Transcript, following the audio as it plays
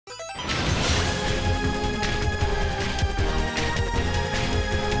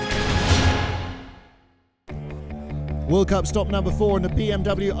World Cup stop number 4 in the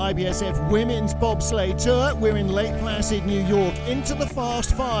BMW IBSF Women's Bobsleigh Tour. We're in Lake Placid, New York, into the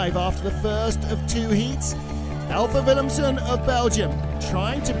Fast Five after the first of 2 heats. Elfa Willemsen of Belgium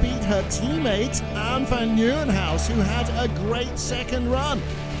trying to beat her teammate Anne van Nieuwenhuis, who had a great second run.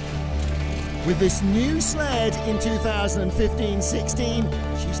 With this new sled in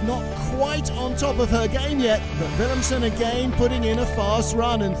 2015-16, she's not quite on top of her game yet, but Willemsen again putting in a fast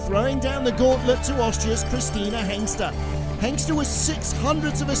run and throwing down the gauntlet to Austria's Christina Hengster. Hengster was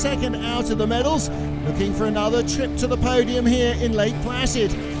 0.06 of a second out of the medals, looking for another trip to the podium here in Lake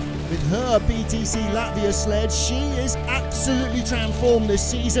Placid. With her BTC Latvia sled, she is absolutely transformed this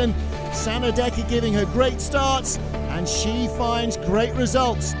season. Sanne Dekker giving her great starts, and she finds great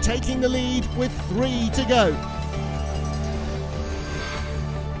results, taking the lead with 3 to go.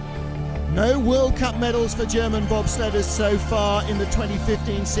 No World Cup medals for German bobsledders so far in the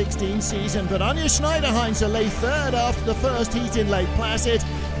 2015-16 season, but Anja Schneiderheinze lay 3rd after the first heat in Lake Placid,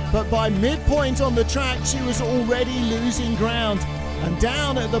 but by midpoint on the track she was already losing ground. And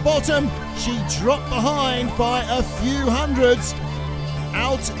down at the bottom, she dropped behind by a few hundreds,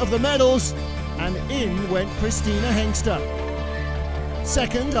 out of the medals, and in went Christina Hengster.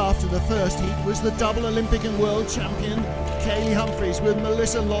 Second after the first heat was the double Olympic and world champion Kaillie Humphries, with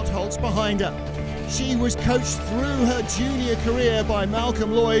Melissa Lotholz behind her. She was coached through her junior career by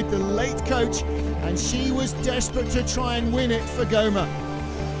Malcolm Lloyd, the late coach, and she was desperate to try and win it for Goma.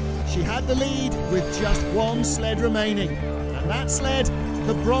 She had the lead with just 1 sled remaining. And that sled,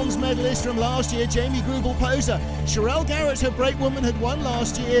 the bronze medalist from last year, Greubel Poser. Cherrelle Garrett, her brakewoman, had won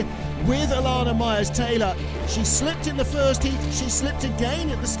last year with Alana Myers-Taylor. She slipped in the first heat, she slipped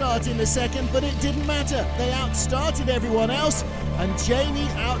again at the start in the second, but it didn't matter. They outstarted everyone else, and Jamie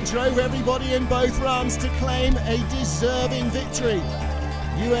outdrove everybody in both runs to claim a deserving victory.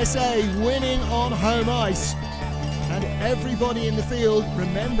 USA winning on home ice. And everybody in the field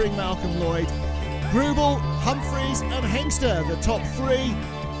remembering Malcolm Lloyd. Greubel, Humphries and Hengster, the top 3.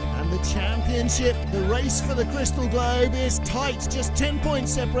 And the championship, the race for the Crystal Globe, is tight. Just 10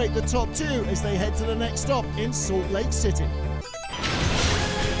 points separate the top 2 as they head to the next stop in Salt Lake City.